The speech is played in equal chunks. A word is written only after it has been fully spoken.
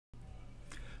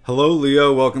Hello,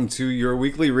 Leo. Welcome to your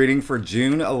weekly reading for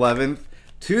June 11th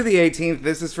to the 18th.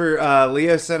 This is for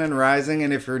Leo, Sun, and Rising.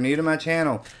 And if you're new to my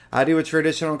channel, I do a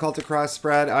traditional occultic cross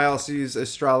spread. I also use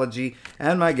astrology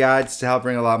and my guides to help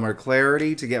bring a lot more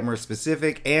clarity, to get more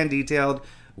specific and detailed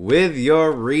with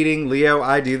your reading. Leo,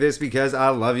 I do this because I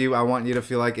love you. I want you to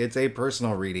feel like it's a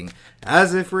personal reading,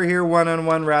 as if we're here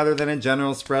one-on-one rather than a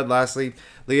general spread. Lastly,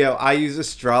 Leo, I use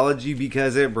astrology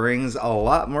because it brings a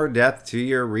lot more depth to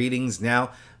your readings. Now,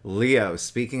 Leo,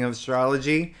 speaking of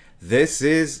astrology, this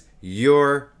is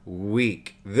your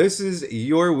week. This is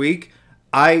your week.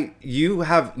 You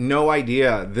have no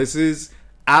idea. This is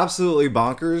absolutely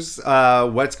bonkers.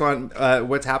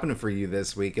 What's happening for you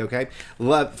this week? Okay.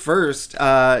 First,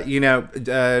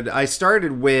 I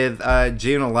started with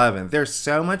June 11th. There's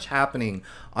so much happening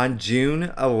on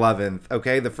June 11th.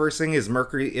 Okay. The first thing is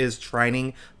Mercury is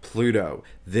trining Pluto.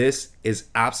 This is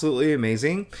absolutely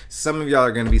amazing. Some of y'all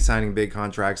are going to be signing big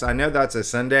contracts. I know that's a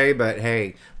Sunday, but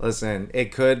hey, listen,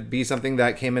 it could be something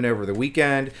that came in over the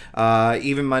weekend,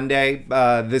 even Monday.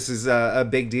 This is a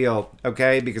big deal,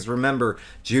 okay? Because remember,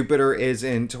 Jupiter is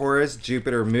in Taurus.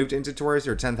 Jupiter moved into Taurus,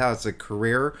 your 10th house of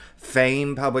career,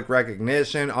 fame, public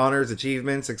recognition, honors,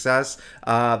 achievement, success.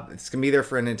 It's going to be there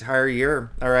for an entire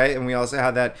year, all right? And we also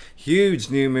had that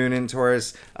huge new moon in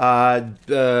Taurus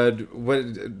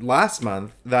last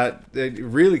month that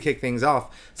really kicked things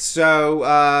off.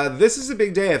 So this is a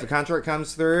big day. If a contract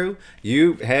comes through,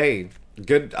 hey,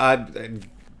 good,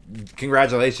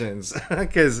 congratulations,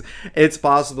 because it's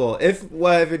possible. If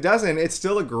it doesn't, it's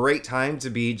still a great time to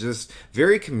be just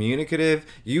very communicative.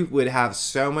 You would have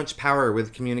so much power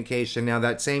with communication. Now,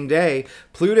 that same day,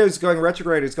 Pluto's going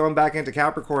retrograde. It's going back into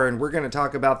Capricorn. We're going to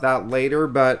talk about that later,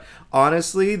 but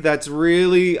honestly, that's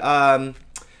really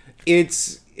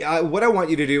what I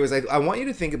want you to do is I want you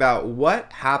to think about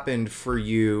what happened for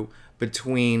you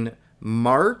between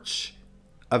March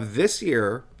of this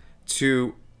year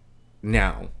to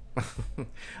now.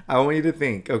 I want you to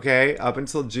think, okay, up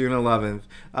until June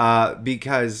 11th,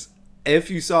 because if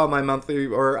you saw my monthly,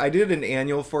 or I did an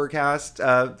annual forecast,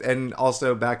 and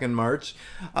also back in March,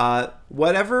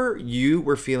 whatever you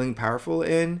were feeling powerful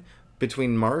in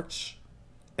between March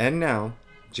and now,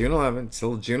 June 11th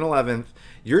till June 11th,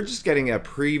 you're just getting a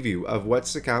preview of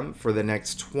what's to come for the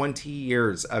next 20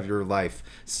 years of your life,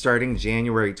 starting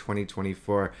January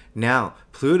 2024. Now,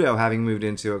 Pluto having moved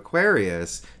into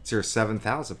Aquarius, it's your 7th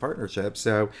house of partnership.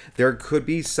 So there could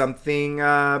be something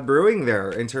brewing there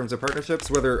in terms of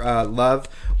partnerships, whether love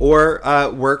or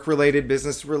work-related,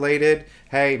 business-related.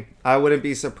 Hey, I wouldn't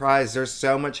be surprised. There's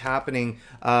so much happening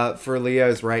for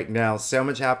Leos right now. So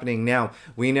much happening now.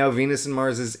 We know Venus and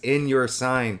Mars is in your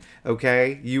sign,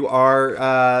 okay? You are,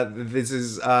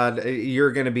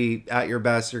 you're going to be at your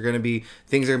best. Things are going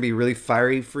to be really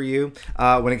fiery for you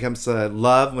when it comes to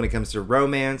love, when it comes to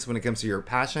romance, when it comes to your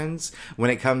passions, when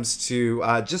it comes to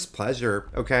just pleasure,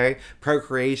 okay?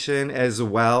 Procreation as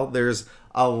well. There's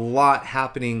a lot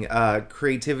happening,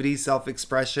 creativity,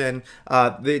 self-expression.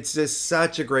 It's just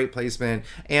such a great placement.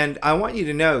 And I want you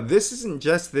to know, this isn't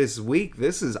just this week.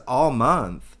 This is all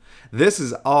month. This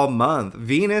is all month.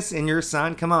 Venus in your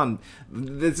sign. Come on.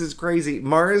 This is crazy.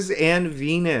 Mars and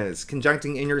Venus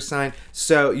conjuncting in your sign.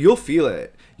 So you'll feel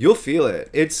it. You'll feel it.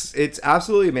 It's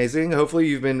absolutely amazing. Hopefully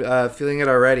you've been feeling it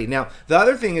already. Now, the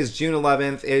other thing is June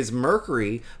 11th is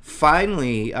Mercury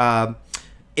finally...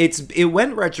 It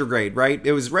went retrograde, right?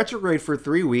 It was retrograde for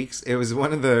 3 weeks. It was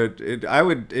one of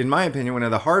in my opinion, one of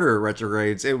the harder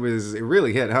retrogrades. It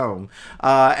really hit home.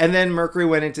 And then Mercury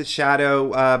went into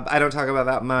shadow. I don't talk about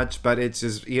that much, but it's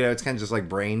just, it's kind of just like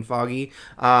brain foggy.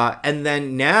 And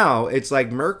then now it's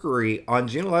like Mercury on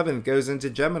June 11th goes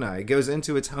into Gemini. It goes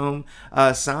into its home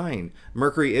sign.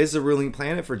 Mercury is a ruling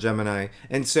planet for Gemini.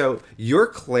 And so your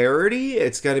clarity,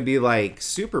 it's going to be like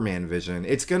Superman vision.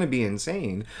 It's going to be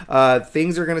insane.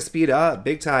 Things are going to speed up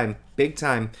big time.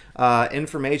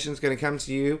 Information is going to come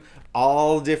to you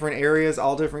all different areas,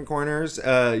 all different corners.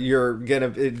 You're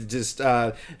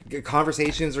gonna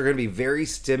conversations are gonna be very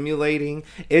stimulating.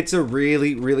 It's a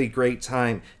really, really great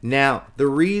time. Now, the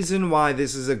reason why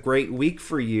this is a great week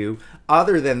for you,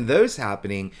 other than those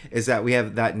happening, is that we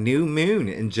have that new moon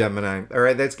in Gemini. All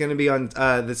right, that's gonna be on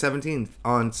the 17th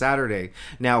on Saturday.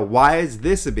 Now, why is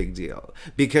this a big deal?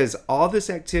 Because all this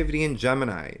activity in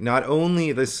Gemini, not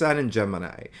only the sun in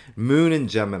Gemini, moon in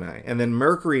Gemini, and then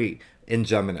Mercury in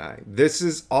Gemini. This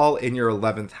is all in your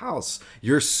 11th house,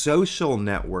 your social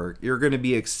network. You're going to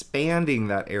be expanding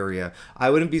that area. I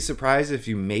wouldn't be surprised if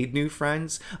you made new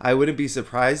friends. I wouldn't be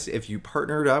surprised if you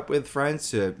partnered up with friends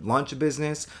to launch a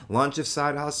business, launch a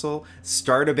side hustle,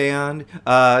 start a band.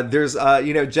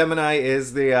 Gemini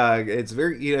is it's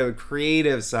very,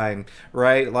 creative sign,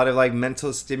 right? A lot of like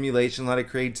mental stimulation, a lot of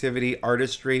creativity,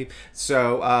 artistry.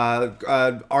 So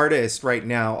artists right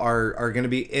now are going to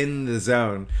be in the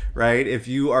zone, right? If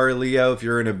you are a Leo, if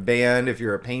you're in a band, if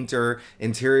you're a painter,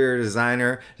 interior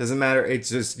designer, doesn't matter. It's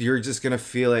just, you're just going to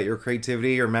feel it. Your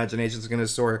creativity, your imagination is going to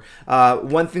soar.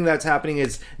 One thing that's happening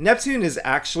is Neptune is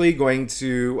actually going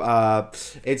to,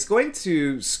 it's going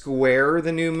to square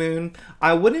the new moon.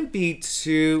 I wouldn't be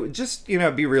too, just,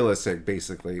 be realistic,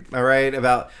 basically. All right.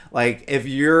 About like, if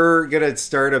you're going to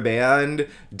start a band,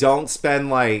 don't spend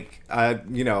like,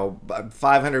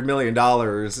 $500 million,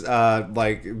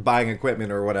 like buying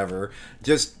equipment or whatever.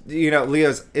 Just,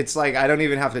 Leos, it's like, I don't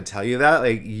even have to tell you that.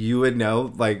 Like, you would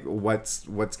know, like, what's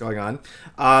going on.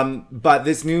 But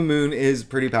this new moon is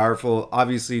pretty powerful.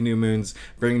 Obviously, new moons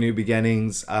bring new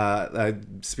beginnings.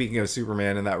 Speaking of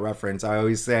Superman in that reference, I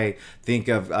always say, think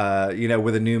of,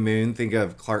 with a new moon, think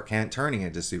of Clark Kent turning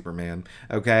into Superman.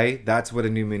 Okay? That's what a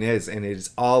new moon is. And it's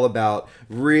all about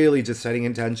really just setting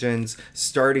intentions,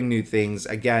 starting new things.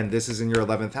 Again, this is in your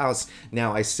 11th house.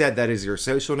 Now, I said that is your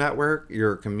social network,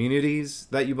 your communities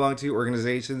that you belong to,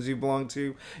 organizations you belong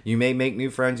to. You may make new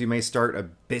friends. You may start a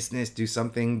business, do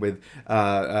something with,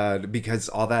 because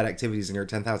all that activity is in your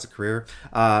 10th house of career.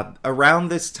 Around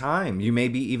this time, you may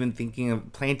be even thinking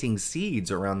of planting seeds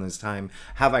around this time,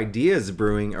 have ideas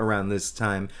brewing around this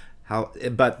time.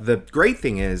 But the great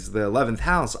thing is the 11th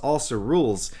house also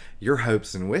rules your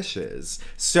hopes and wishes.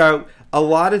 So a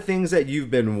lot of things that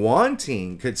you've been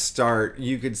wanting could start.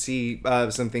 You could see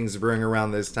some things brewing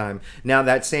around this time. Now,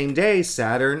 that same day,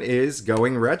 Saturn is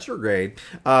going retrograde.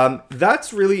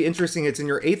 That's really interesting. It's in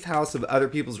your 8th house of other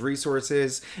people's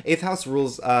resources. 8th house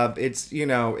rules.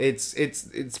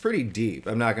 It's pretty deep.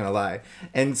 I'm not gonna lie.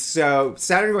 And so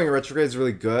Saturn going retrograde is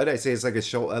really good. I say it's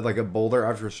like a boulder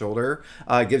off your shoulder.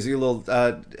 Gives you a little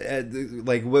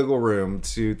like wiggle room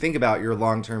to think about your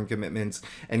long-term commitments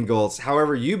and goals.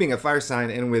 However, you being a fire sign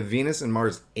and with Venus and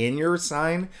Mars in your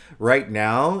sign right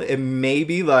now, it may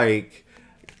be like,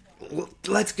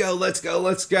 let's go.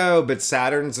 But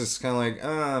Saturn's just kind of like,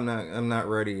 I'm not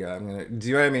ready yet. Do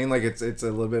you know what I mean? Like it's a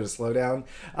little bit of slowdown.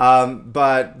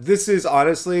 But this is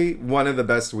honestly one of the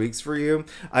best weeks for you.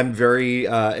 I'm very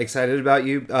excited about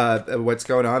you, what's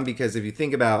going on, because if you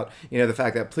think about, the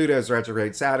fact that Pluto's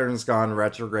retrograde, Saturn's gone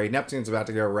retrograde, Neptune's about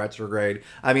to go retrograde.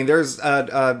 I mean, there's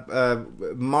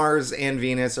Mars and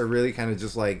Venus are really kind of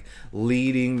just like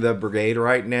leading the brigade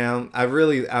right now. I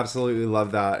really absolutely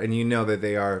love that. And that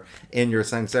they are in your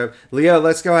sign. So Leo,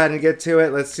 let's go ahead and get to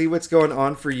it. Let's see what's going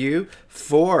on for you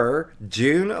for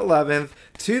June 11th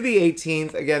to the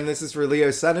 18th. Again, this is for Leo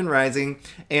Sun and Rising.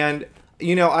 And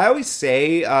I always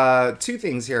say two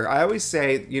things here. I always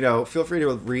say, feel free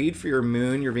to read for your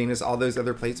moon, your Venus, all those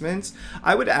other placements.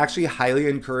 I would actually highly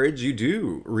encourage you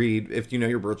do read, if you know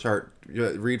your birth chart,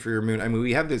 read for your moon. I mean,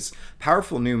 we have this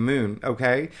powerful new moon,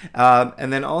 okay?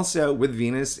 And then also with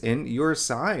Venus in your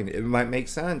sign, it might make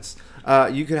sense.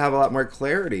 You could have a lot more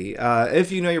clarity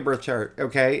if you know your birth chart,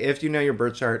 okay? If you know your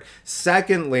birth chart.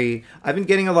 Secondly, I've been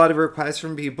getting a lot of requests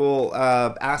from people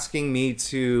asking me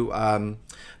to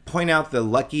point out the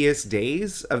luckiest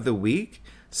days of the week.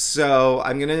 So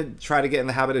I'm going to try to get in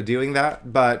the habit of doing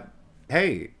that. But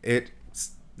hey, it's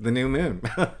the new moon.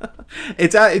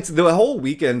 It's the whole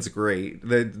weekend's great.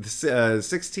 The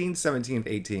 16th, 17th,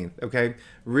 18th. Okay.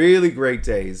 Really great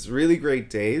days.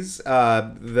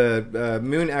 The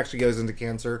moon actually goes into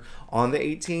Cancer on the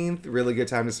 18th. Really good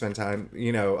time to spend time,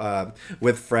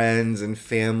 with friends and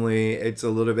family. It's a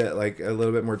little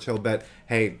bit more chill, but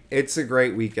hey, it's a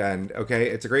great weekend. Okay.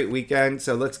 It's a great weekend.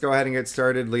 So let's go ahead and get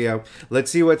started, Leo.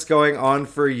 Let's see what's going on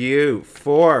for you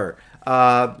for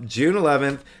June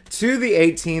 11th to the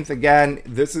 18th. Again,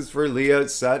 this is for Leo,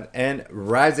 Sun, and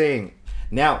Rising.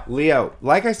 Now, Leo,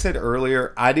 like I said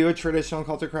earlier, I do a traditional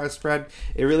cultic cross spread.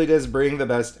 It really does bring the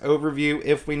best overview.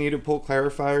 If we need to pull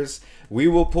clarifiers, we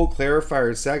will pull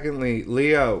clarifiers. Secondly,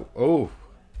 Leo,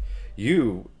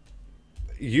 you're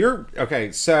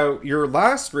okay. So your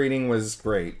last reading was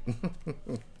great.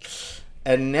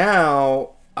 And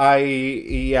now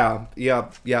okay.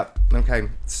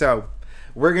 So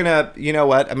we're gonna, you know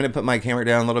what? I'm gonna put my camera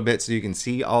down a little bit so you can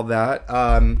see all that.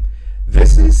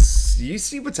 You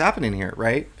see what's happening here,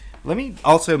 right? Let me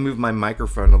also move my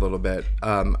microphone a little bit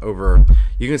over.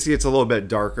 You can see it's a little bit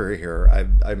darker here.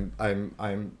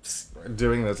 I'm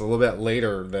doing this a little bit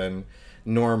later than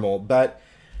normal, but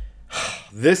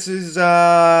this is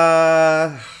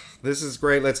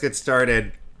great. Let's get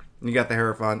started. You got the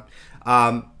Hierophant.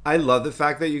 I love the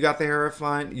fact that you got the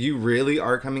Hierophant. You really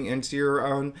are coming into your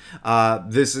own.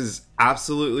 This is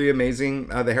absolutely amazing.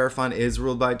 The Hierophant is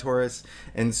ruled by Taurus.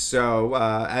 And so,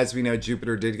 as we know,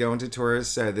 Jupiter did go into Taurus.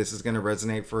 So this is going to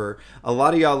resonate for a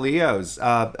lot of y'all Leos,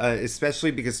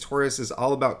 especially because Taurus is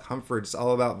all about comfort. It's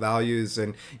all about values.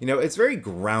 And, you know, it's very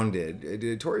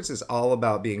grounded. Taurus is all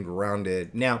about being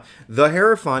grounded. Now, the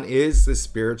Hierophant is the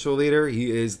spiritual leader.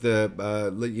 He is the,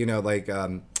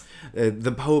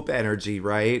 the Pope energy,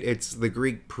 right? It's the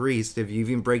Greek priest. If you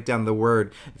even break down the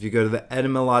word, if you go to the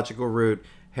etymological root,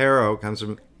 hero comes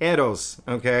from eros,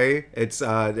 okay? It's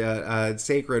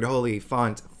sacred, holy,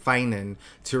 font, feinen,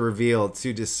 to reveal,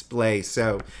 to display.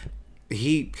 So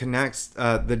he connects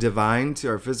the divine to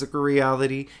our physical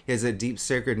reality. He has a deep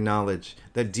sacred knowledge,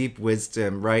 that deep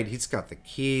wisdom, right? He's got the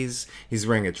keys. He's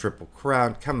wearing a triple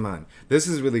crown. Come on. This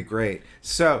is really great.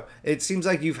 So it seems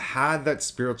like you've had that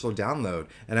spiritual download,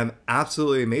 and I'm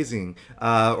absolutely amazing.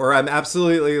 Or I'm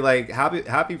absolutely like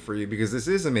happy for you, because this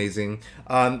is amazing.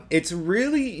 It's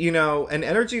really, you know, an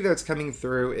energy that's coming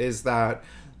through is that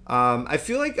I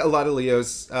feel like a lot of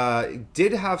Leos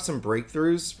did have some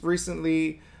breakthroughs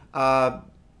recently,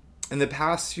 in the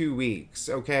past few weeks,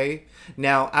 okay?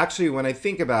 Now, actually, when I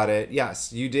think about it,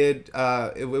 yes, you did,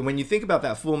 when you think about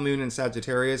that full moon in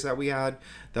Sagittarius that we had,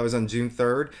 that was on June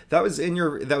 3rd, that was in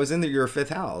your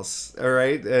fifth house, all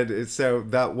right? And so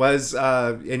that was,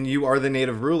 and you are the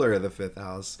native ruler of the fifth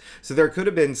house. So there could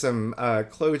have been some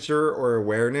closure or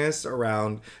awareness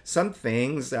around some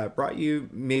things that brought you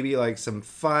maybe like some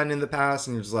fun in the past,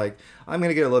 and you're just like, I'm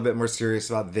going to get a little bit more serious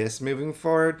about this moving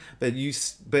forward. But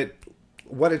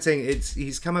what it's saying,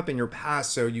 he's come up in your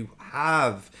past, so you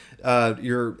have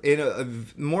you're in a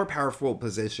more powerful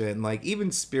position, like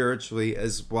even spiritually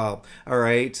as well, all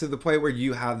right, to the point where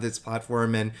you have this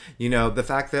platform. And you know, the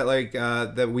fact that like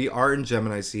that we are in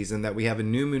Gemini season, that we have a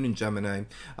new moon in Gemini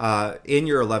in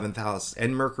your 11th house,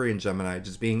 and Mercury in Gemini,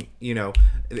 just being, you know,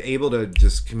 able to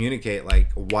just communicate like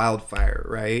wildfire,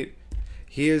 right?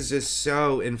 He is just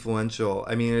so influential.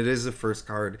 I mean, it is the first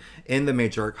card in the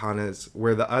major arcanas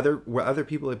where other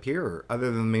people appear other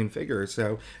than the main figure.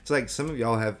 So it's like some of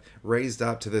y'all have raised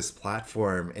up to this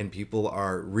platform, and people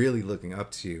are really looking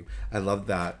up to you. I love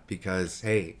that, because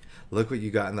hey, look what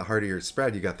you got in the heart of your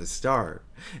spread. You got the star.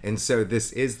 And so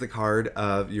this is the card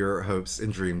of your hopes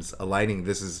and dreams aligning.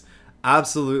 This is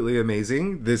absolutely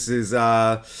amazing. This is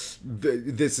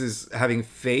having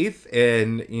faith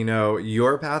in, you know,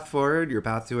 your path forward, your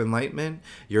path to enlightenment,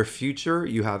 your future.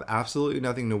 You have absolutely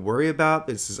nothing to worry about.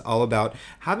 This is all about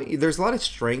having, there's a lot of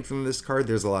strength in this card.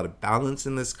 There's a lot of balance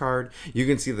in this card. You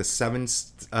can see the 7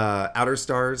 outer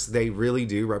stars. They really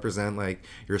do represent like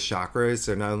your chakras.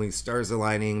 So not only stars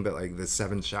aligning, but like the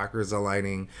 7 chakras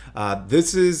aligning.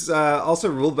 This is also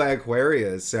ruled by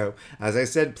Aquarius. So as I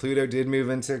said, Pluto did move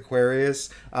into Aquarius.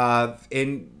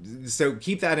 And so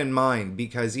keep that in mind,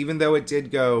 because even though it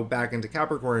did go back into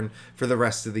Capricorn for the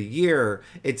rest of the year,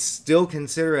 it's still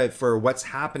considerate for what's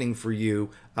happening for you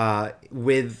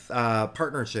with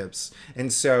partnerships.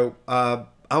 And so, oh,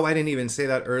 I didn't even say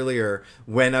that earlier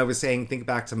when I was saying think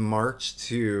back to March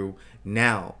to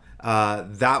now.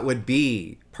 That would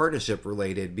be partnership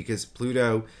related, because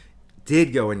Pluto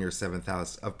did go in your 7th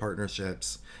house of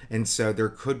partnerships. And so there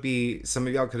could be, some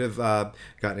of y'all could have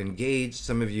gotten engaged.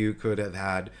 Some of you could have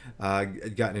had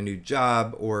gotten a new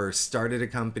job or started a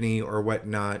company or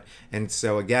whatnot. And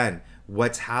so again,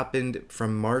 what's happened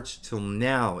from March till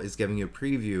now is giving you a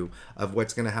preview of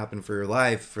what's going to happen for your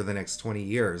life for the next 20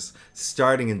 years,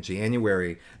 starting in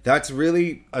January. That's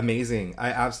really amazing.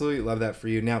 I absolutely love that for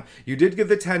you. Now, you did get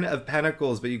the 10 of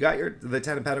Pentacles, but you got the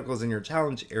 10 of Pentacles in your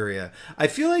challenge area. I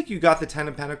feel like you got the 10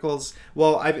 of Pentacles.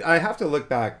 Well, I have to look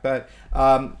back, but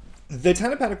the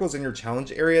 10 of Pentacles in your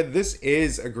challenge area, this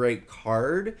is a great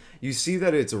card. You see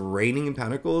that it's raining in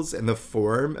Pentacles in the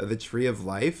form of the Tree of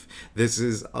Life. This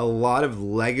is a lot of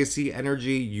legacy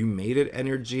energy. You made it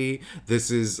energy.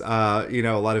 This is, you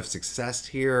know, a lot of success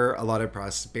here, a lot of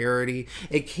prosperity.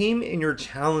 It came in your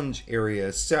challenge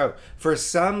area. So for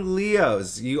some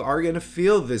Leos, you are going to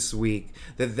feel this week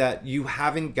that you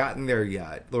haven't gotten there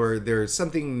yet, or there's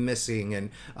something missing, and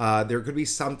there could be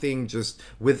something just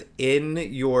within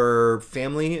your your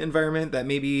family environment that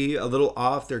may be a little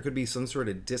off. There could be some sort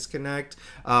of disconnect.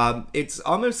 It's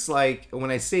almost like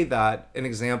when I say that, an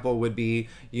example would be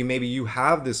maybe you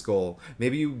have this goal,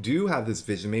 maybe you do have this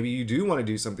vision, maybe you do want to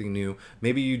do something new,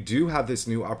 maybe you do have this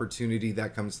new opportunity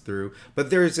that comes through, but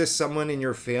there's just someone in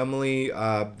your family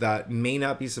that may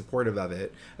not be supportive of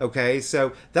it. Okay,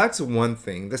 so that's one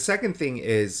thing. The second thing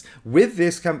is with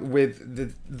this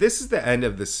this is the end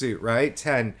of the suit, right?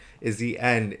 10 is the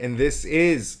end, and this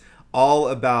is all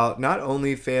about not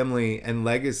only family and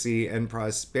legacy and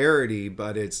prosperity,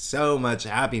 but it's so much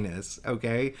happiness.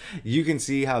 Okay, you can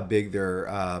see how big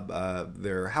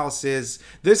their house is.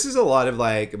 This is a lot of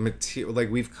like material,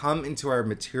 like we've come into our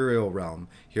material realm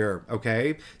here.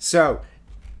 Okay, so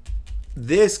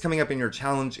this coming up in your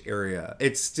challenge area,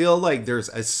 it's still like there's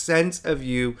a sense of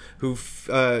you who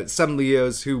some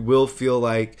Leos who will feel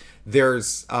like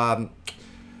there's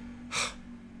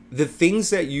the things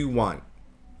that you want.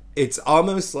 It's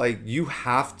almost like you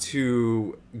have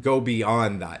to go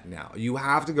beyond that now. You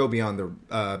have to go beyond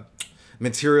the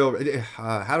material. You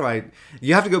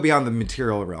have to go beyond the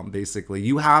material realm, basically.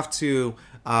 You have to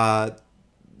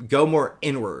go more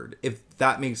inward, if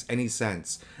that makes any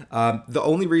sense. The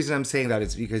only reason I'm saying that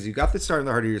is because you got the Star in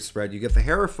the heart of your spread, you get the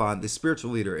Hierophant, the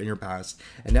spiritual leader in your past,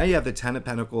 and now you have the Ten of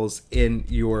Pentacles in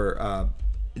your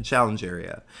challenge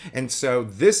area. And so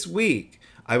this week,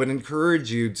 I would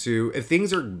encourage you to, if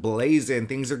things are blazing,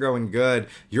 things are going good,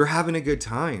 you're having a good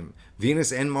time.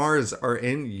 Venus and Mars are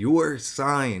in your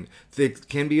sign. It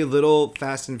can be a little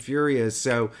fast and furious.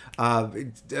 So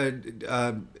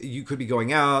you could be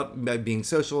going out, being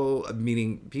social,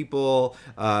 meeting people,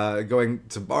 going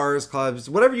to bars, clubs,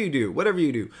 whatever you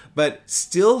do. But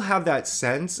still have that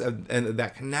sense of and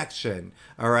that connection,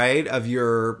 all right, of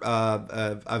your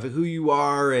of who you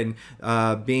are, and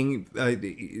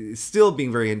being still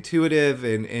being very intuitive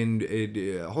and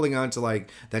holding on to like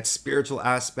that spiritual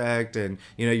aspect and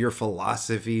your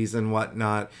philosophies and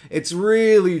whatnot. It's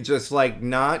really just like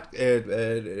not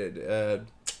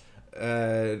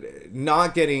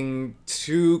getting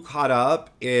too caught up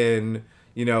in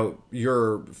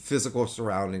your physical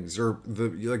surroundings or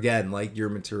again like your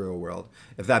material world,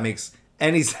 if that makes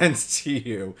any sense to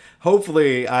you.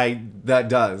 Hopefully that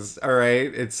does. All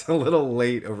right, it's a little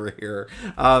late over here,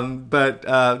 but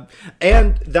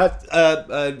and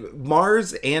that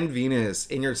Mars and Venus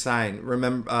in your sign,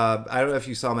 remember, I don't know if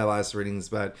you saw my last readings,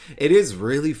 but it is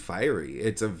really fiery.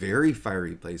 It's a very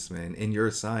fiery placement in your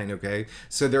sign. Okay,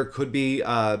 so there could be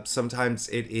sometimes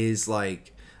it is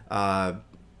like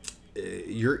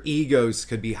your egos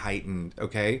could be heightened.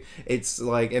 Okay, it's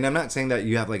like, and I'm not saying that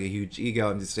you have like a huge ego,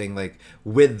 I'm just saying like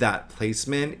with that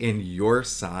placement in your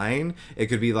sign, it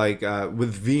could be like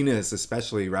with Venus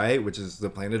especially, right, which is the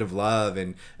planet of love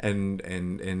and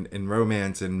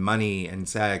romance and money and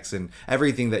sex and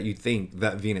everything that you think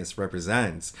that Venus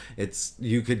represents. It's,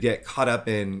 you could get caught up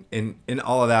in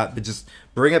all of that, but just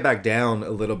bring it back down a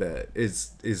little bit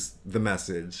is the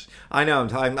message. I know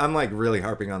I'm like really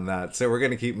harping on that, so we're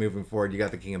gonna keep moving forward. You got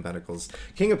the King of Pentacles.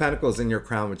 King of Pentacles in your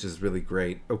crown, which is really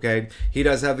great. Okay, he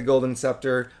does have the golden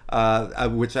scepter,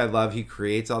 which I love. He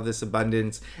creates all this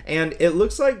abundance, and it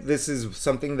looks like this is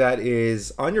something that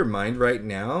is on your mind right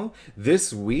now.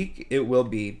 This week it will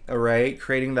be, all right,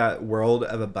 creating that world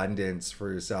of abundance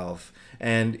for yourself,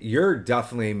 and you're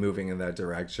definitely moving in that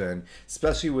direction,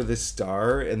 especially with this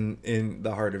star in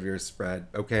the heart of your spread.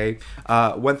 Okay,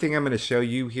 one thing I'm going to show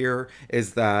you here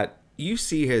is that you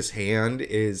see his hand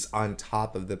is on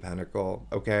top of the pentacle.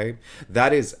 Okay,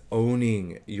 that is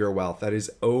owning your wealth, that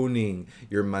is owning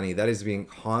your money, that is being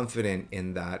confident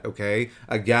in that. Okay,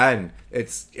 again,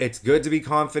 it's good to be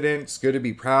confident, it's good to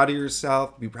be proud of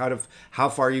yourself, be proud of how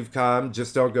far you've come.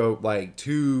 Just don't go like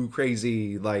too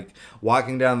crazy, like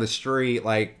walking down the street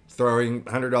like throwing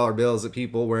 $100 bills at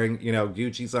people wearing,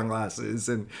 Gucci sunglasses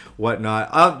and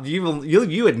whatnot. You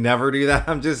would never do that.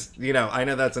 I'm just, I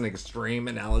know that's an extreme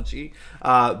analogy,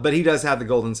 but he does have the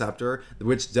golden scepter,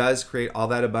 which does create all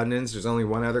that abundance. There's only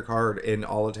one other card in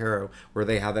all of tarot where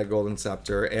they have that golden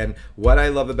scepter. And what I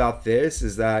love about this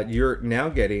is that you're now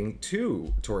getting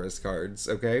 2 Taurus cards.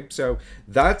 Okay, so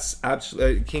that's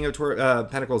actually King of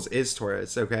Pentacles is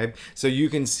Taurus. Okay, so you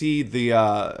can see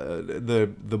the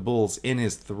bulls in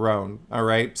his throne. All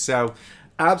right, so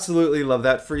absolutely love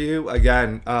that for you.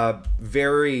 Again,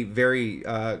 very, very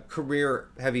career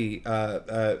heavy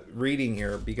reading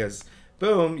here, because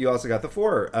boom, you also got the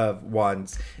 4 of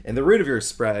Wands in the root of your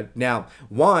spread. Now,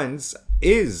 Wands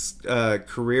is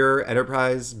career,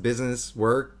 enterprise, business,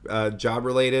 work, job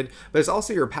related, but it's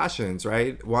also your passions,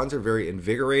 right? Wands are very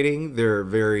invigorating. They're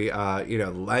very,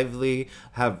 lively,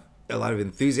 have a lot of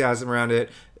enthusiasm around it,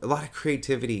 a lot of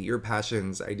creativity, your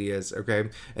passions, ideas, okay?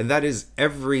 And that is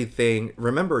everything.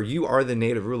 Remember, you are the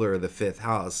native ruler of the 5th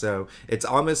house. So it's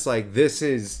almost like this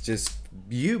is just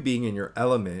you being in your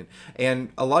element. And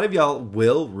a lot of y'all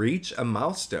will reach a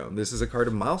milestone. This is a card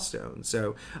of milestone.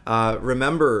 So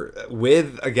remember,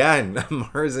 with, again,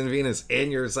 Mars and Venus in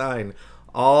your sign,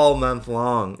 all month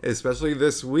long, especially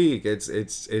this week. It's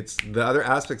the other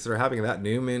aspects that are happening. That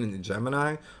new moon in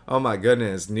Gemini. Oh my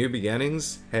goodness, new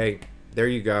beginnings. Hey, there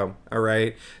you go. All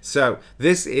right. So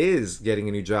this is getting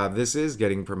a new job. This is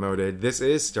getting promoted. This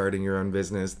is starting your own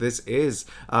business. This is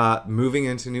moving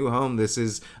into a new home. This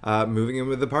is moving in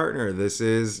with a partner. This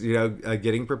is,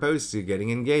 getting proposed to, getting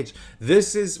engaged.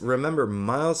 This is, remember,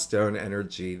 milestone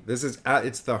energy. This is,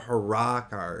 it's the Hurrah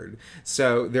card.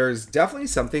 So there's definitely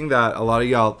something that a lot of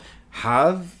y'all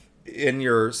have in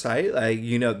your sight, like,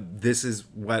 this is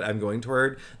what I'm going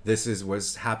toward. This is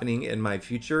what's happening in my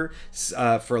future.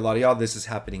 For a lot of y'all, this is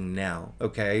happening now,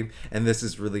 okay? And this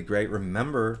is really great.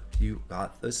 Remember, you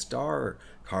got the star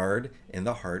card in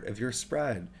the heart of your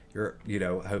spread. Your,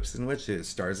 hopes and wishes,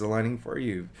 stars aligning for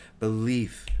you,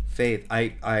 belief, faith.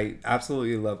 I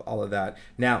absolutely love all of that.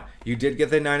 Now, you did get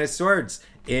the 9 of Swords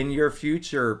in your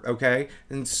future, okay?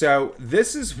 And so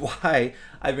this is why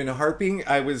I've been harping.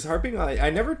 I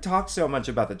never talked so much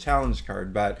about the challenge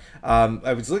card, but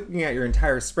I was looking at your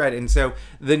entire spread, and so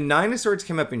the 9 of Swords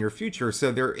came up in your future.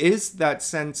 So there is that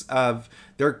sense of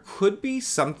there could be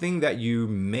something that you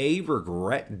may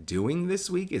regret doing this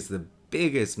week, is the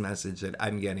biggest message that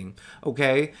I'm getting,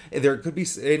 okay? There could be,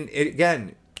 and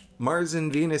again, Mars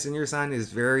and Venus in your sign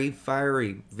is very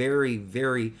fiery, very,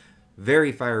 very,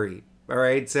 very fiery. All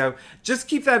right, so just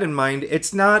keep that in mind.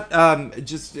 It's not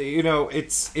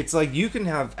it's like you can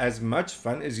have as much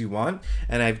fun as you want.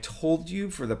 And I've told you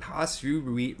for the past few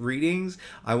readings,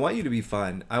 I want you to be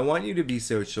fun. I want you to be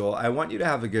social. I want you to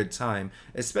have a good time,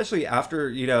 especially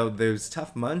after, those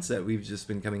tough months that we've just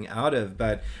been coming out of.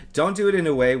 But don't do it in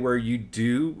a way where you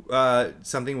do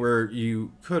something where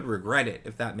you could regret it,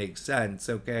 if that makes sense,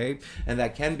 okay? And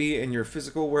that can be in your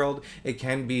physical world. It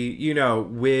can be,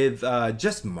 with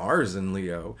just Mars and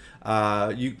Leo.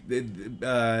 That's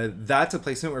a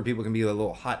placement where people can be a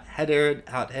little hot-headed,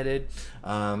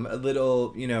 a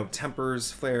little,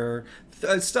 tempers flare,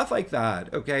 stuff like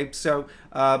that. Okay, so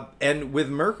and with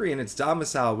Mercury in its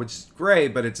domicile, which is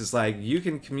great, but it's just like you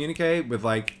can communicate with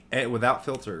without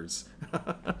filters,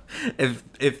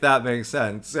 if that makes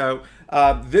sense. So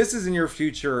this is in your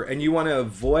future, and you want to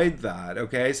avoid that.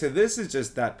 Okay, so this is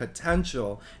just that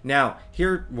potential. Now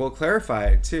here we'll clarify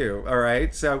it too. All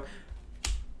right, so.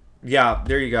 Yeah,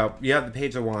 there you go. You have the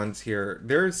Page of Wands here.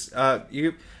 There's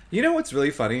you know what's really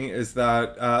funny is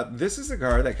that this is a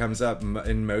card that comes up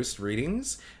in most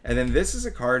readings, and then this is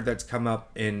a card that's come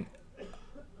up in,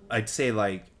 I'd say,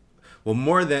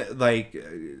 more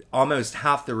than almost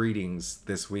half the readings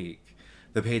this week.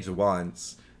 The Page of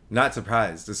Wands. Not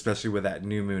surprised, especially with that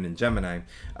new moon in Gemini.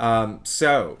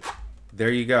 So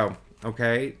there you go.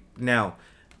 Okay, now.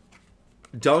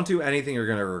 Don't do anything you're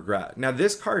going to regret. Now,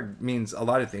 this card means a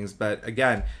lot of things, but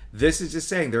again, this is just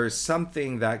saying there is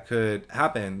something that could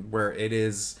happen where it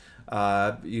is,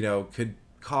 could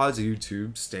cause you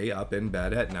to stay up in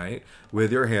bed at night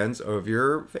with your hands over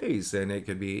your face. And it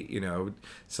could be,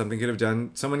 someone could have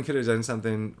done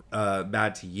something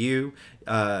bad to you.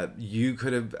 You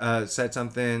could have said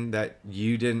something that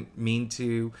you didn't mean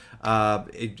to.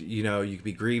 You could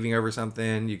be grieving over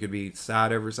something. You could be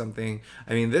sad over something.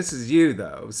 I mean, this is you,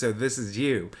 though. So this is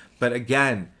you. But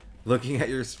again, looking at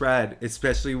your spread,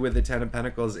 especially with the 10 of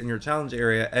Pentacles in your challenge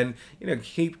area, and,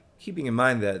 keeping in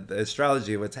mind that the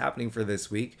astrology of what's happening for this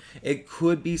week, it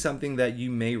could be something that you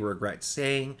may regret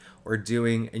saying or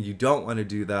doing, and you don't want to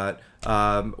do that.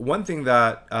 One thing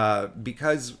that,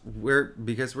 because we're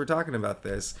talking about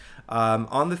this,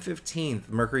 on the 15th,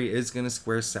 Mercury is going to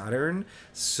square Saturn,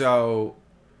 so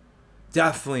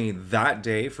definitely that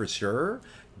day for sure.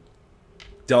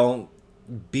 Don't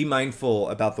be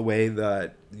mindful about the way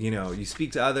that, you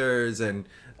speak to others and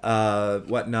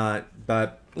whatnot,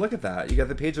 but look at that. You got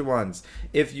the Page of Wands.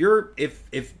 If you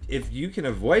can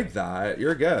avoid that,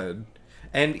 you're good.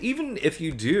 And even if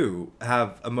you do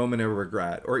have a moment of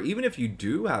regret, or even if you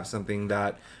do have something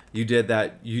that you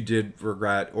did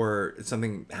regret, or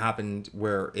something happened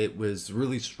where it was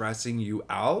really stressing you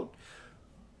out,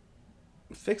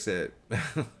 fix it,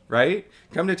 right?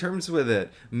 Come to terms with it.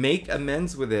 Make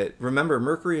amends with it. Remember,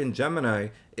 Mercury in Gemini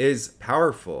is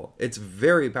powerful. It's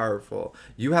very powerful.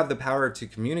 You have the power to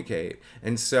communicate.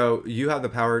 And so you have the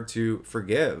power to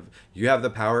forgive. You have the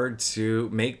power to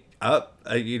make up,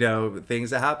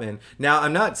 things that happen. Now,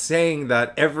 I'm not saying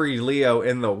that every Leo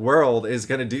in the world is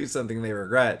going to do something they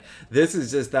regret. This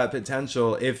is just that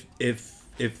potential. If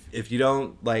you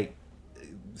don't like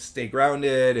stay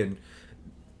grounded and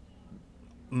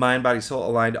mind, body, soul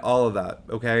aligned, all of that.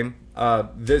 Okay.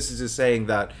 This is just saying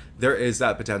that there is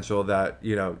that potential that,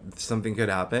 something could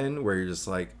happen where you're just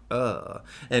like,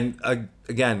 and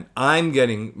again, I'm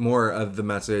getting more of the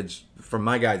message from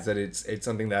my guides that it's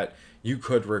something that you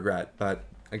could regret. But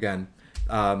again,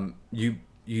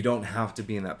 you don't have to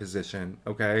be in that position.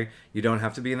 Okay. You don't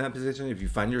have to be in that position. If you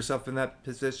find yourself in that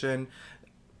position,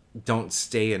 don't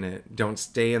stay in it. Don't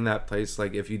stay in that place.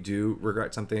 Like if you do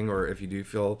regret something or if you do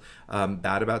feel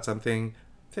bad about something,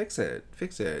 fix it.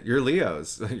 You're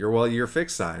Leos. You're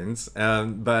fixed signs.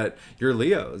 But you're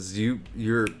Leos.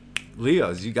 You're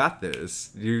Leos. You got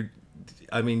this. You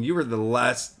were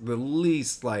the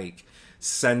least like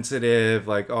sensitive,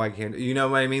 like, oh, I can't, you know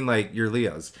what I mean? Like, you're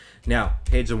Leos. Now,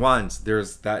 Page of Wands,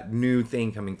 there's that new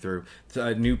thing coming through,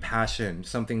 a new passion,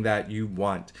 something that you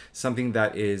want, something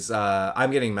that is,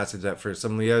 I'm getting a message that for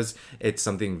some Leos, it's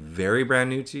something very brand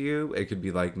new to you. It could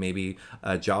be like maybe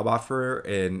a job offer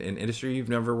in an industry you've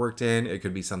never worked in. It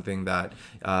could be something that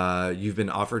you've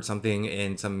been offered something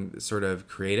in some sort of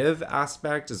creative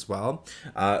aspect as well.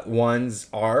 Ones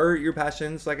are your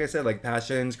passions, like I said, like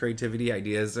passions, creativity,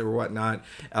 ideas, or whatnot.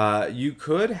 You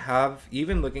could have,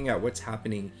 even looking at what's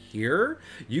happening here,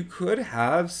 you could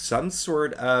have some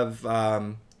sort of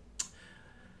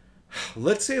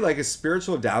let's say like a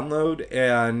spiritual download,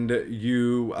 and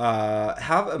you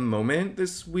have a moment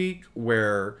this week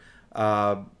where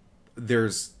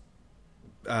there's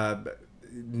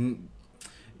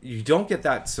you don't get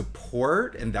that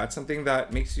support, and that's something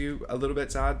that makes you a little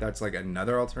bit sad. That's like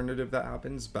another alternative that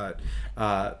happens, but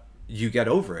you get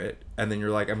over it, and then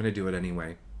you're like, I'm gonna do it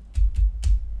anyway.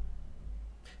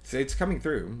 So it's coming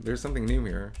through. There's something new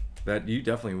here that you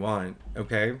definitely want,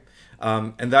 okay?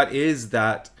 And that is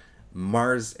that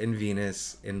Mars and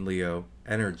Venus in Leo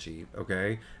energy,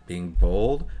 okay? Being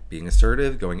bold, being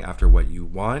assertive, going after what you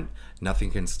want,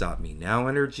 nothing can stop me now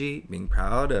energy, being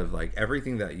proud of like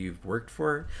everything that you've worked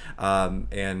for,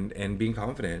 and being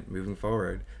confident moving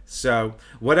forward. So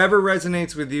whatever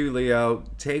resonates with you, Leo,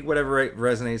 take whatever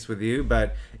resonates with you.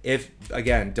 But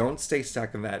again, don't stay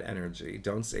stuck in that energy.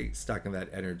 Don't stay stuck in that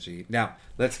energy. Now,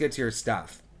 let's get to your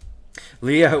stuff.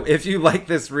 Leo, if you like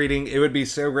this reading, it would be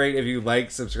so great if you like,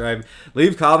 subscribe,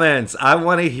 leave comments. I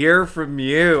want to hear from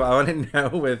you. I want to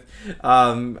know if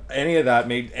any of that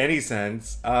made any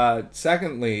sense.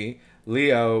 Secondly,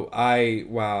 Leo,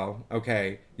 wow,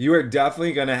 okay. You are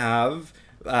definitely going to have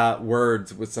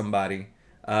words with somebody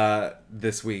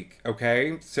this week,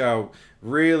 okay? So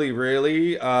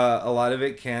really, a lot of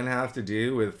it can have to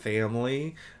do with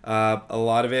family. A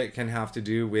lot of it can have to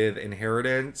do with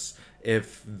inheritance,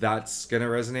 if that's going to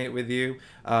resonate with you.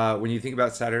 When you think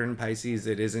about Saturn and Pisces,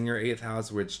 it is in your 8th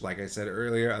house, which, like I said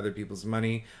earlier, other people's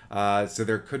money. So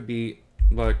there could be,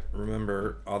 look,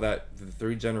 remember, all that, the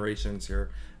 3 generations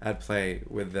here at play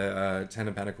with the 10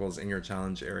 of Pentacles in your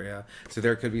challenge area. So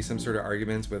there could be some sort of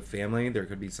arguments with family. There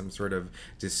could be some sort of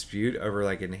dispute over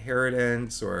like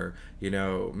inheritance, or,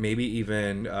 maybe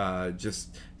even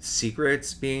just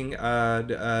secrets being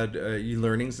you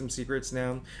learning some secrets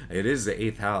now. It is the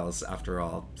 8th house after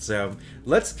all. So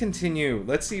let's continue.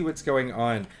 Let's see what's going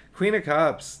on. Queen of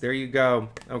Cups, there you go.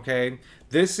 Okay,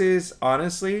 this is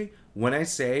honestly, when I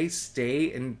say stay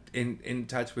in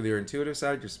touch with your intuitive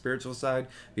side, your spiritual side,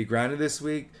 be grounded this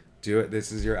week, do it.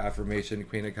 This is your affirmation,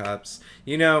 Queen of Cups.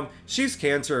 She's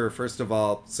Cancer, first of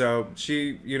all, so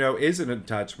she isn't in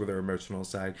touch with her emotional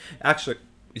side. Actually,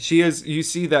 she is. You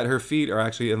see that her feet are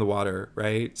actually in the water,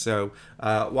 right? So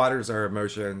waters are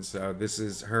emotions. So this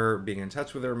is her being in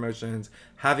touch with her emotions,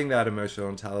 having that emotional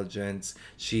intelligence.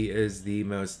 She is the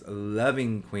most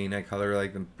loving queen. I call her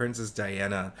like the Princess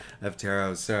Diana of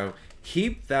tarot. So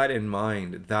keep that in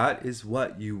mind. That is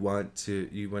what you want to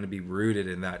be rooted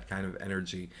in, that kind of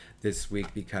energy this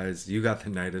week, because you got the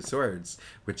Knight of Swords,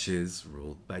 which is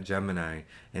ruled by Gemini.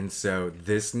 And so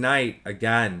this night,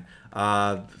 again,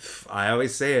 I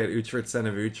always say it, Uhtred, son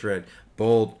of Uhtred,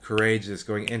 bold, courageous,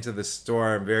 going into the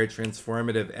storm, very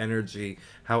transformative energy.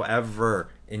 However,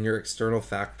 in your external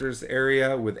factors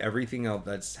area, with everything else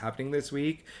that's happening this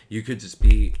week, it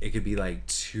could be like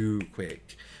too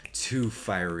quick, too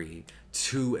fiery,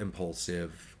 too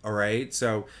impulsive. All right.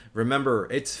 So remember,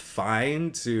 it's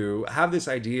fine to have this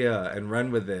idea and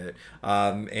run with it,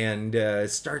 and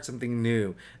start something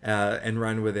new and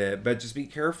run with it. But just be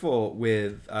careful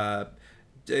with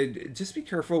just be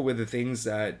careful with the things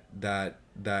that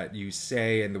you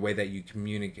say and the way that you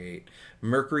communicate.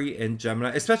 Mercury and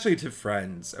Gemini, especially to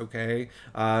friends, okay,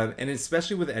 and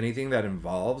especially with anything that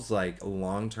involves like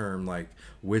long-term like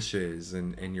wishes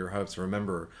and your hopes.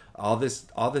 Remember, all this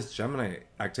Gemini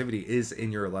activity is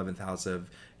in your 11th house of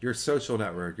your social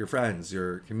network, your friends,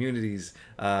 your communities,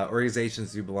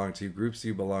 organizations you belong to, groups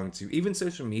you belong to, even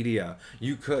social media.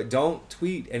 Don't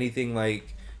tweet anything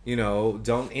like,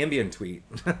 don't ambient tweet.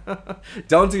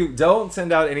 Don't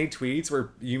send out any tweets where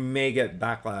you may get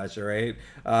backlash, all right?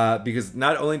 Because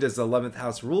not only does the 11th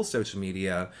house rule social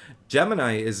media,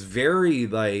 Gemini is very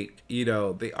like,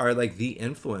 they are like the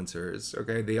influencers,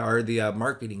 okay? They are the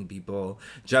marketing people.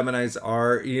 Geminis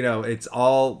are, it's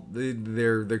all,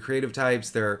 they're creative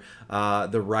types, they're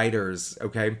the writers,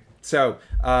 okay? So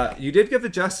you did get the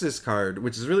Justice card,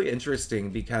 which is really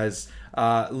interesting because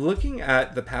looking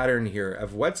at the pattern here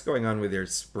of what's going on with your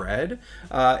spread,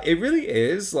 it really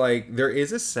is like there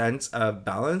is a sense of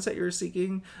balance that you're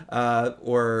seeking,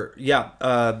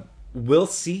 will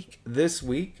seek this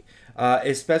week,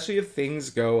 especially if things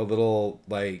go a little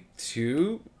like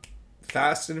too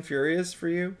fast and furious for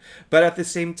you. But at the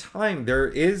same time, there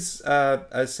is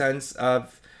a sense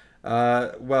of,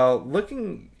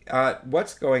 looking at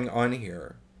what's going on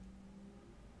here.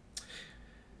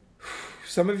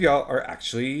 Some of y'all are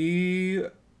actually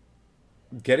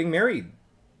getting married.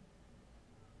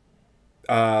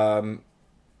 Some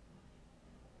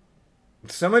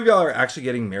of y'all are actually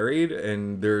getting married,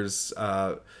 and there's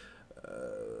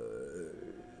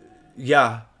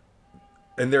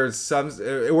and there's some,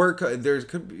 or there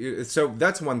could be, so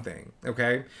that's one thing,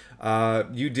 okay?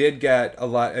 You did get a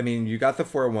lot, I mean, you got the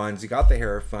 4 wands, you got the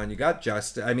Hierophant, you got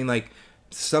Justice. I mean, like,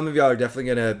 some of y'all are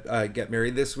definitely gonna get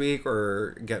married this week,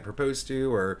 or get proposed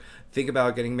to, or think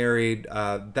about getting married.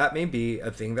 That may be a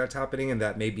thing that's happening, and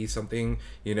that may be something,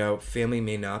 family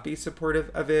may not be supportive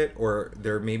of it, or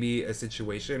there may be a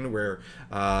situation where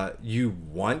you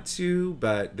want to,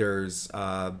 but there's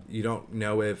you don't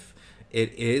know if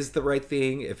it is the right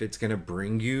thing, if it's gonna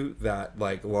bring you that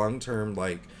like long-term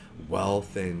like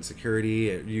wealth and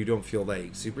security. You don't feel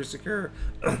like super secure.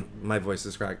 My voice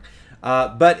is cracked.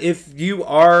 But if you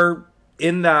are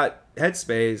in that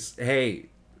headspace, hey,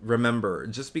 remember,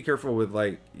 just be careful with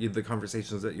like the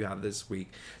conversations that you have this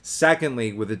week.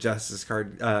 Secondly, with the Justice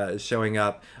card showing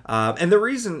up, and the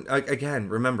reason, again,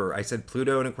 remember, I said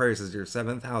Pluto in Aquarius is your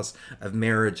 7th house of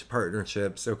marriage,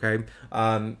 partnerships, okay?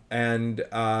 The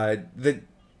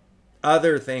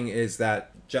other thing is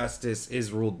that Justice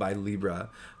is ruled by Libra,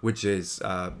 which is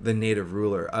the native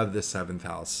ruler of the 7th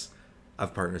house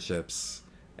of partnerships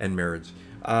and marriage.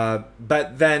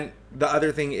 But then the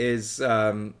other thing is,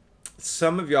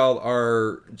 some of y'all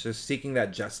are just seeking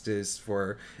that justice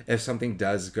for if something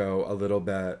does go a little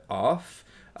bit off.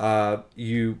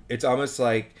 It's almost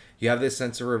like you have this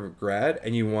sense of regret,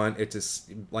 and you want it to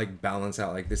like balance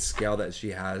out, like this scale that she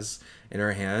has in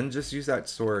her hand. Just use that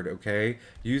sword, okay?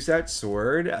 Use that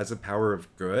sword as a power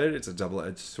of good. It's a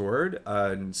double-edged sword,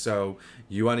 and so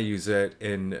you want to use it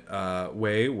in a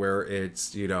way where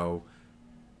it's,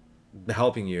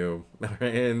 helping you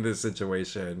in this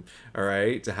situation, all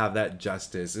right, to have that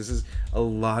justice. This is a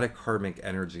lot of karmic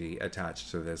energy attached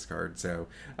to this card, so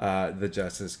the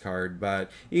Justice card.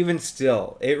 But even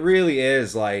still, it really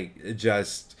is like,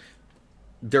 just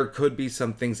there could be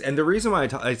some things, and the reason why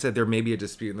I said there may be a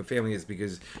dispute in the family is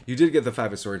because you did get the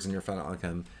 5 of Swords in your final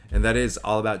outcome, and that is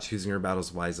all about choosing your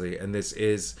battles wisely. And this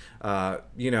is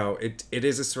it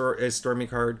is a stormy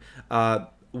card.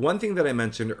 One thing that I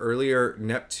mentioned earlier,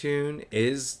 Neptune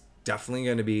is definitely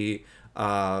going to be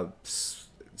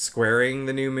squaring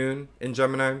the new moon in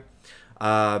Gemini.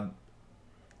 To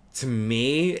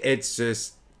me, it's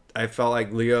just, I felt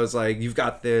like Leo's like, you've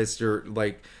got this, you're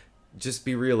like, just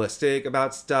be realistic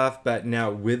about stuff. But now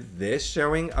with this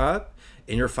showing up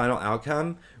in your final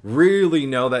outcome, really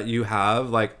know that you have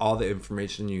like all the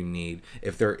information you need.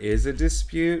 If there is a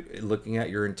dispute, looking at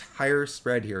your entire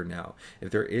spread here now,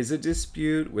 if there is a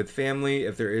dispute with family,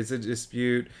 if there is a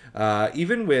dispute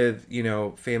even with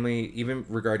family, even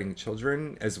regarding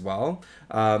children as well,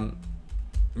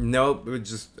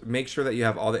 just make sure that you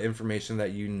have all the information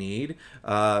that you need,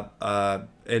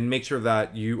 and make sure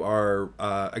that you are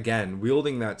again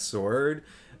wielding that sword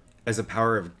as a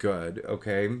power of good,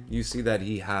 okay? You see that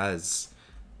he has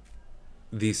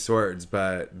these swords,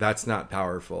 but that's not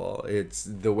powerful. It's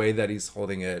the way that he's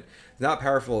holding it. It's not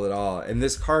powerful at all. And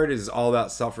this card is all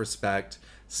about self-respect,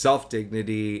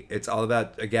 self-dignity. It's all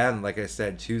about, again, like I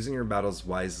said, choosing your battles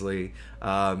wisely.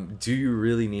 Do you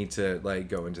really need to like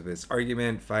go into this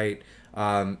argument, fight?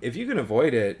 If you can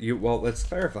avoid it, let's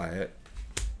clarify it.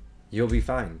 You'll be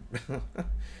fine.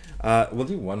 We'll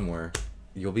do one more.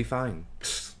 You'll be fine.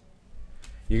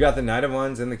 You got the Knight of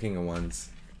Wands and the King of Wands.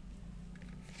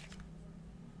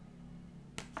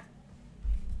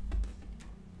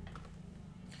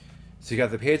 So you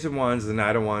got the Page of Wands, the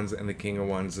Knight of Wands, and the King of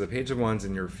Wands. The Page of Wands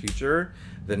in your future,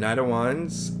 the Knight of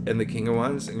Wands and the King of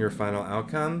Wands in your final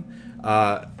outcome.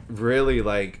 Really,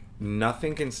 like,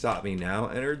 nothing can stop me now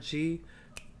energy.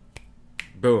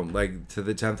 Boom, like, to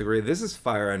the 10th degree. This is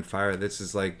fire on fire. This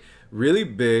is, like, really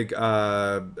big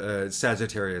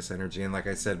Sagittarius energy. And like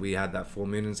I said, we had that full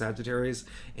moon in Sagittarius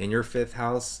in your 5th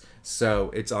house. So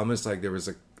it's almost like there was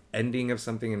a ending of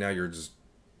something, and now you're just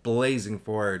blazing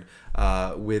forward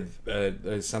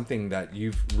with something that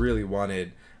you've really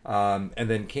wanted. And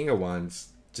then King of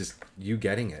Wands, just you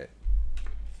getting it.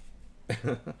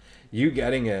 You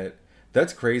getting it.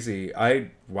 That's crazy.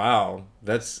 Wow.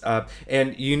 That's,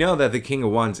 and you know that the King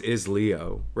of Wands is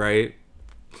Leo, right?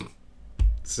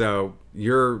 So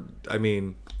you're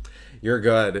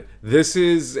good. This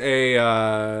is you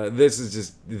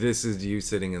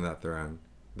sitting in that throne.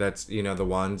 That's, you know, the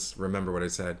wands, remember what I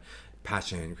said,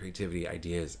 passion, creativity,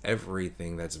 ideas,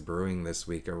 everything that's brewing this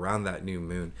week around that new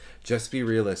moon. Just be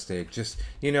realistic. Just,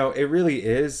 you know, it really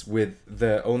is. With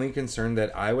the only concern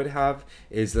that I would have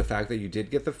is the fact that you did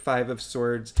get the 5 of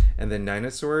Swords and the 9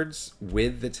 of Swords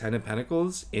with the 10 of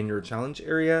Pentacles in your challenge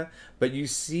area, but you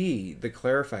see the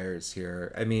clarifiers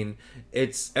here. I mean,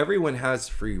 it's, everyone has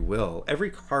free will.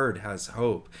 Every card has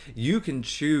hope. You can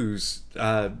choose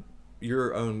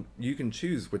your own, you can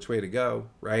choose which way to go,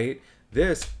 right?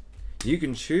 You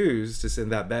can choose to sit in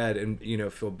that bed and, you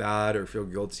know, feel bad or feel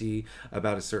guilty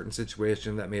about a certain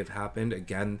situation that may have happened.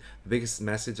 Again, the biggest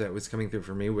message that was coming through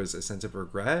for me was a sense of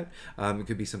regret. It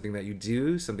could be something that you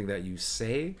do, something that you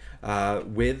say.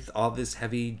 With all this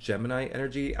heavy Gemini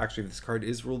energy, actually this card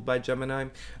is ruled by Gemini.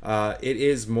 It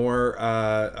is more,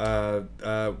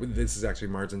 this is actually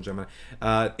Mars and Gemini.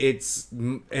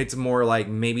 It's more like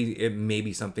maybe it may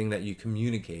be something that you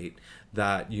communicate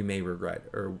that you may regret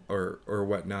or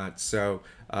whatnot. So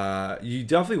you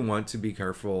definitely want to be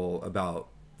careful about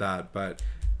that, but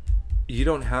you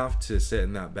don't have to sit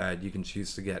in that bed. You can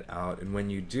choose to get out, and when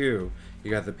you do,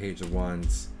 you got the Page of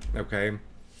Wands. Okay,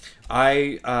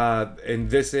 and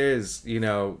this is, you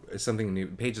know, something new.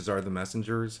 Pages are the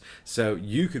messengers, so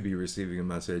you could be receiving a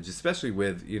message, especially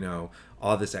with, you know,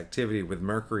 all this activity with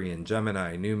Mercury and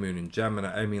Gemini, new moon in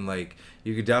Gemini. I mean, like,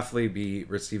 you could definitely be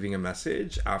receiving a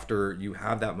message after you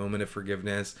have that moment of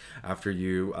forgiveness, after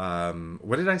you,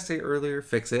 what did I say earlier?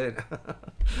 Fix it.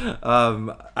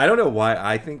 I don't know why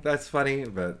I think that's funny,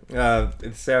 but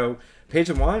so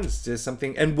Page of Wands is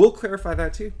something, and we'll clarify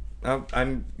that too.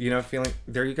 I'm, you know, feeling,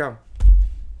 there you go.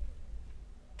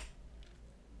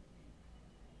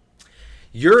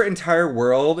 Your entire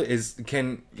world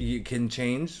can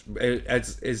change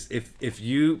if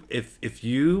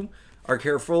you are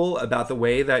careful about the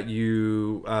way that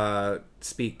you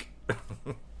speak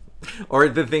or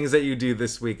the things that you do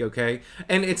this week, okay?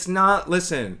 And it's not,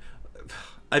 listen,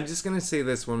 I'm just going to say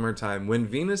this one more time. When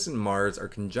Venus and Mars are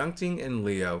conjuncting in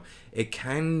Leo, it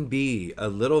can be a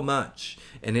little much,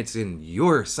 and it's in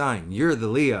your sign. You're the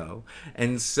Leo.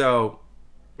 And so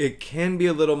it can be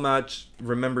a little much.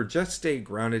 Remember, just stay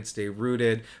grounded, stay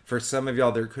rooted. For some of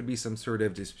y'all, there could be some sort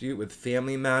of dispute with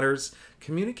family matters.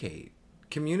 Communicate.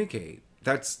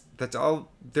 That's all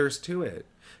there's to it.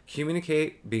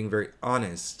 Communicate, being very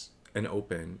honest and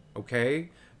open, okay?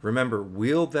 Remember,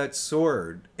 wield that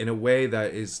sword in a way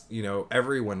that is, you know,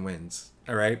 everyone wins.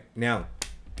 All right? Now,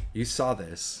 you saw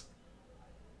this.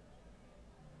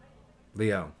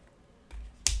 Leo.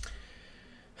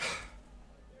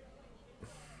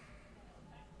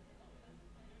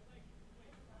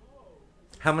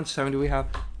 How much time do we have?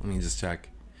 Let me just check.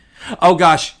 Oh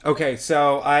gosh. Okay,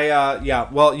 so yeah,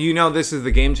 well, you know, this is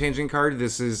the game-changing card.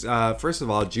 This is first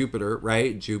of all Jupiter,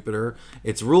 right? Jupiter.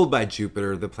 It's ruled by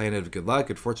Jupiter, the planet of good luck,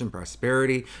 good fortune,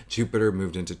 prosperity. Jupiter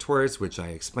moved into Taurus, which I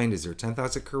explained is your 10th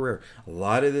house of career. A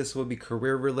lot of this will be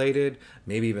career related,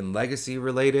 maybe even legacy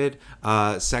related.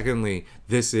 Secondly,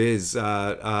 this is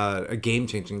a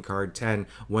game-changing card. 10,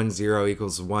 1, 0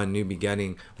 equals 1, new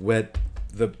beginning, with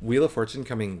the Wheel of Fortune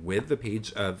coming with the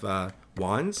Page of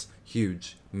Wands.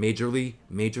 Huge. Majorly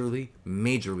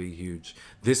huge.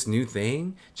 This new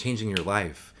thing changing your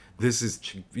life. This is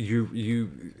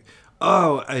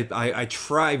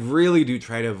I really do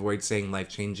try to avoid saying life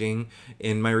changing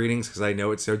in my readings because I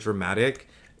know it's so dramatic.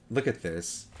 Look at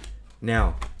this.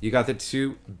 Now, you got the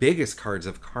two biggest cards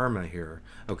of karma here,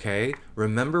 okay?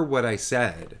 Remember what I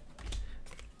said.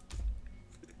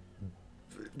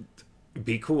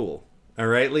 Be cool. All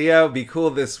right, Leo, be cool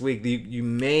this week. You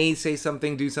may say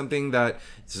something, do something that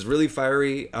is really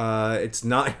fiery. It's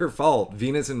not your fault.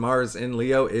 Venus and Mars in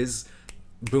Leo is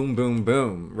boom, boom,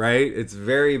 boom, right? It's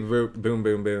very boom,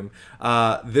 boom, boom.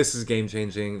 This is game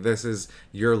changing. This is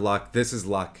your luck. This is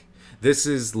luck. This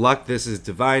is luck. This is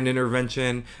divine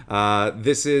intervention.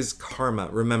 This is karma.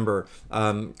 Remember,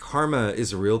 karma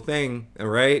is a real thing, all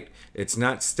right? It's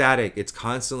not static. It's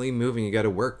constantly moving. You got to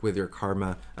work with your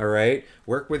karma, all right?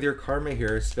 Work with your karma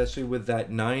here, especially with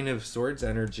that Nine of Swords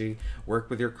energy. Work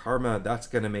with your karma. That's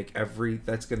going to make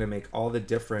that's going to make all the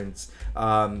difference.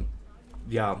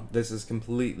 Yeah, this is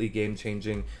completely game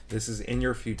changing. This is in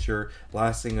your future.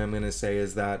 Last thing I'm going to say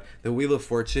is that the Wheel of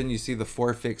Fortune, you see the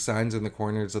 4 fixed signs in the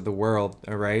corners of the world,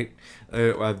 all right?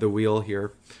 Of the wheel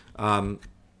here.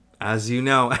 As you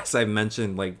know, as I've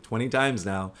mentioned like 20 times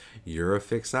now, you're a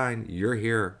fixed sign. You're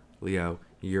here, Leo.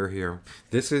 You're here.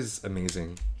 This is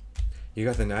amazing. You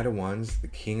got the Knight of Wands, the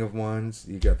King of Wands.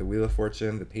 You got the Wheel of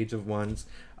Fortune, the Page of Wands.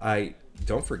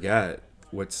 Don't forget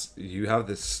you have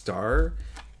this star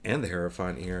and the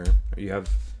Hierophant here. You have,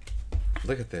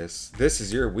 look at this. This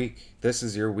is your week. This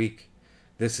is your week.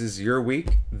 This is your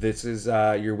week. This is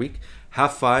your week.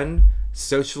 Have fun,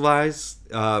 socialize,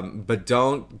 but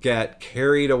don't get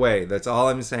carried away. That's all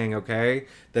I'm saying, okay?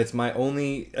 That's my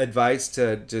only advice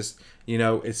to just,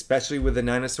 especially with the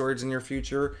Nine of Swords in your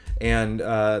future and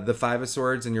the Five of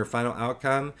Swords in your final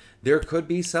outcome. There could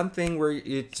be something where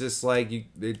it's just like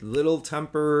a little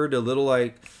tempered, a little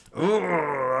like,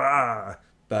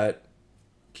 but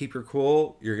keep your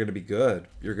cool. You're going to be good.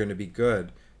 You're going to be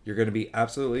good. You're going to be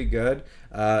absolutely good.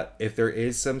 If there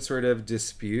is some sort of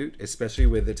dispute, especially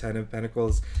with the Ten of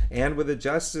Pentacles and with the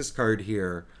Justice card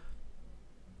here,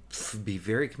 be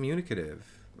very communicative,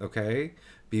 okay?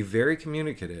 Be very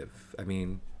communicative. I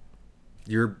mean,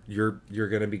 you're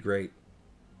going to be great.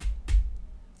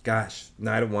 Gosh,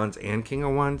 Knight of Wands and King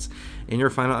of Wands in your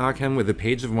final outcome with the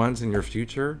Page of Wands in your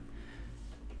future.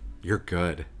 You're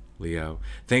good, Leo.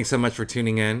 Thanks so much for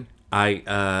tuning in.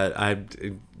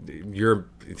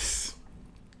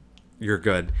 You're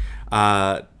good.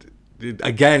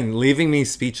 Again, leaving me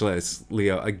speechless,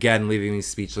 Leo. Again, leaving me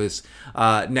speechless.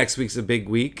 Next week's a big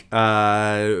week,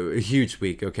 a huge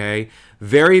week. Okay,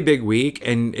 very big week,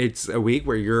 and it's a week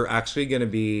where you're actually going to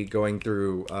be going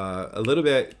through a little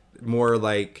bit more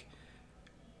like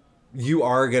you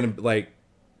are going to like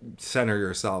center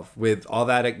yourself with all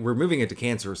that. We're moving into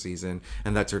Cancer season,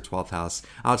 and that's your 12th house.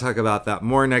 I'll talk about that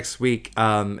more next week,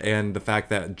 and the fact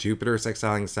that Jupiter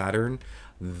sextiling Saturn,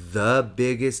 the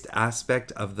biggest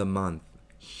aspect of the month.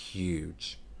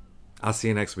 Huge. I'll see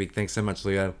you next week. Thanks so much,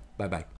 Leo. Bye bye.